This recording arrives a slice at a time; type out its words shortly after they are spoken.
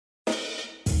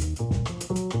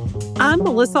I'm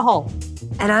Melissa Hall.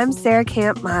 And I'm Sarah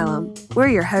Camp Milam. We're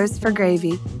your hosts for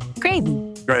Gravy.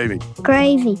 Gravy. Gravy.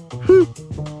 Gravy.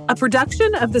 A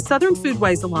production of the Southern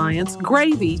Foodways Alliance,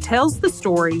 Gravy tells the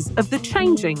stories of the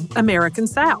changing American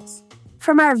South.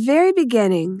 From our very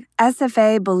beginning,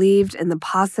 SFA believed in the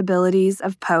possibilities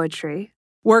of poetry.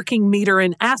 Working meter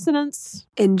and assonance,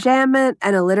 enjambment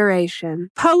and alliteration,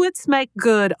 poets make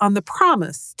good on the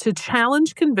promise to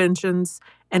challenge conventions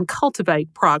and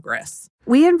cultivate progress.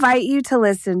 We invite you to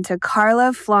listen to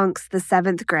Carlo Flunks the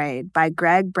 7th Grade by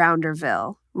Greg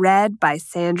Brownderville, read by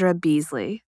Sandra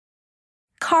Beasley.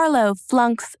 Carlo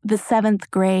Flunks the 7th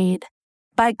Grade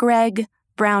by Greg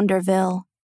Brownderville.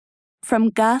 From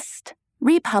Gust,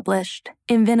 republished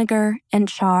in Vinegar and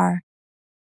Char.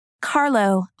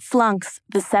 Carlo flunks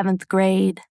the 7th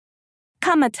grade.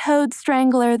 Come a toad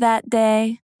strangler that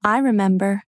day, I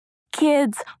remember.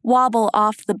 Kids wobble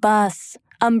off the bus,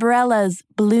 umbrellas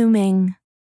blooming.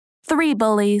 3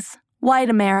 bullies, white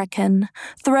American,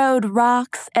 throwed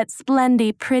rocks at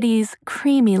Splendy Pretty's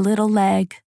creamy little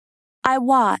leg. I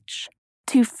watch,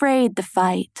 too fraid to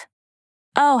fight.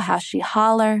 Oh, how she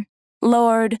holler,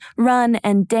 Lord, run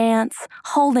and dance,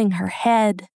 holding her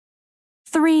head.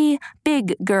 3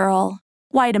 big girl,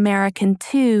 white American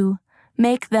too,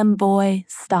 make them boy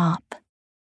stop.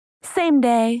 Same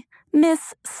day,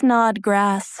 Miss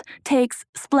Snodgrass takes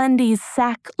Splendy's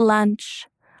sack lunch,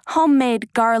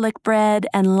 homemade garlic bread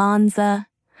and lanza,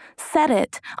 set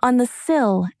it on the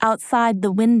sill outside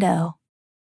the window.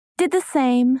 Did the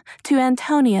same to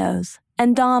Antonio's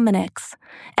and Dominic's,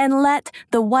 and let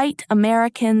the white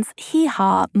Americans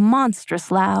hee-haw monstrous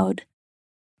loud.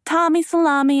 Tommy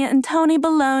Salami and Tony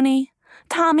Baloney,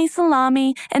 Tommy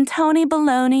Salami and Tony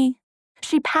Baloney.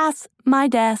 She pass my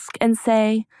desk and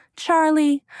say,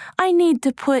 Charlie, I need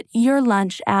to put your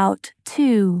lunch out,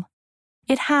 too.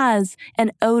 It has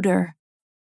an odor.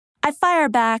 I fire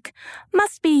back,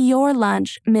 must be your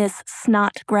lunch, Miss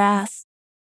Snodgrass.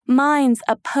 Mine's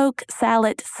a poke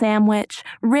salad sandwich,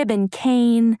 ribbon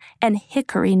cane, and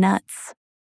hickory nuts.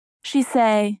 She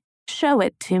say, show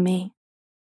it to me.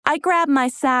 I grab my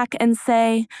sack and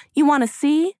say, you want to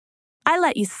see? I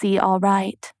let you see all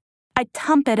right. I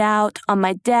tump it out on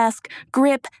my desk,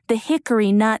 grip the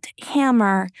hickory nut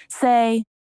hammer, say,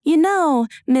 you know,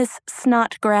 Miss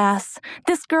Snodgrass,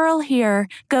 this girl here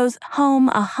goes home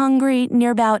a-hungry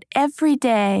near about every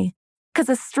day, 'cause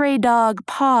a stray dog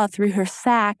paw through her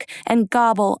sack and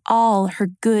gobble all her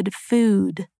good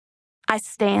food. I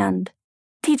stand.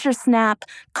 Teacher snap,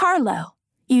 Carlo,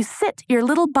 you sit your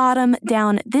little bottom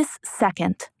down this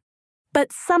second.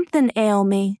 But something ail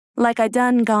me, like I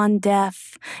done gone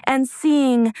deaf, and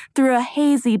seeing through a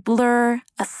hazy blur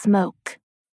a smoke.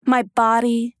 My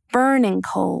body burning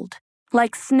cold,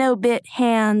 like snow-bit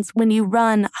hands when you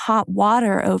run hot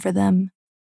water over them.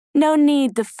 No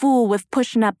need to fool with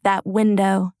pushing up that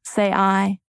window, say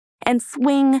I, and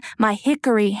swing my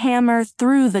hickory hammer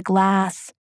through the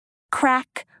glass.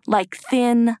 Crack like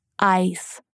thin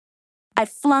ice. I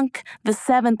flunk the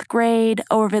 7th grade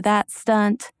over that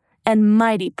stunt, and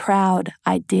mighty proud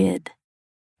I did.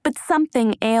 But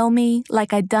something ail me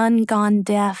like I done gone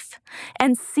deaf,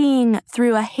 and seeing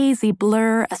through a hazy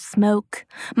blur a smoke,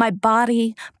 my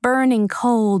body burning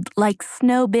cold like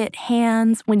snow-bit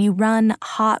hands when you run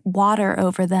hot water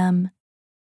over them.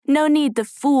 No need to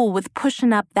fool with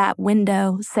pushing up that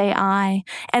window, say I,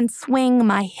 and swing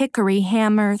my hickory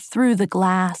hammer through the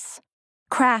glass.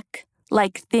 Crack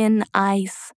like thin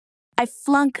ice. I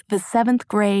flunk the 7th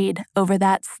grade over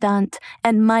that stunt,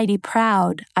 and mighty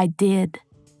proud I did.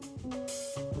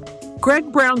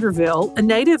 Greg Brownderville, a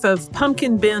native of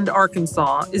Pumpkin Bend,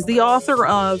 Arkansas, is the author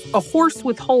of A Horse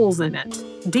with Holes in It,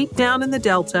 Deep Down in the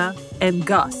Delta, and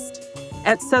Gust.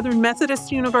 At Southern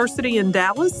Methodist University in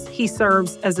Dallas, he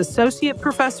serves as Associate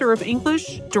Professor of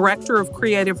English, Director of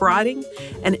Creative Writing,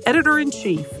 and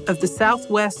Editor-in-Chief of the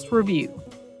Southwest Review.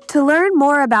 To learn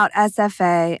more about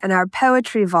SFA and our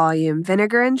poetry volume,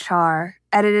 Vinegar and Char,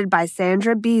 edited by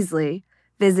Sandra Beasley,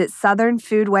 visit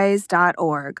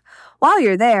southernfoodways.org. While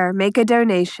you're there, make a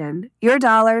donation. Your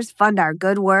dollars fund our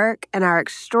good work and our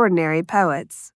extraordinary poets.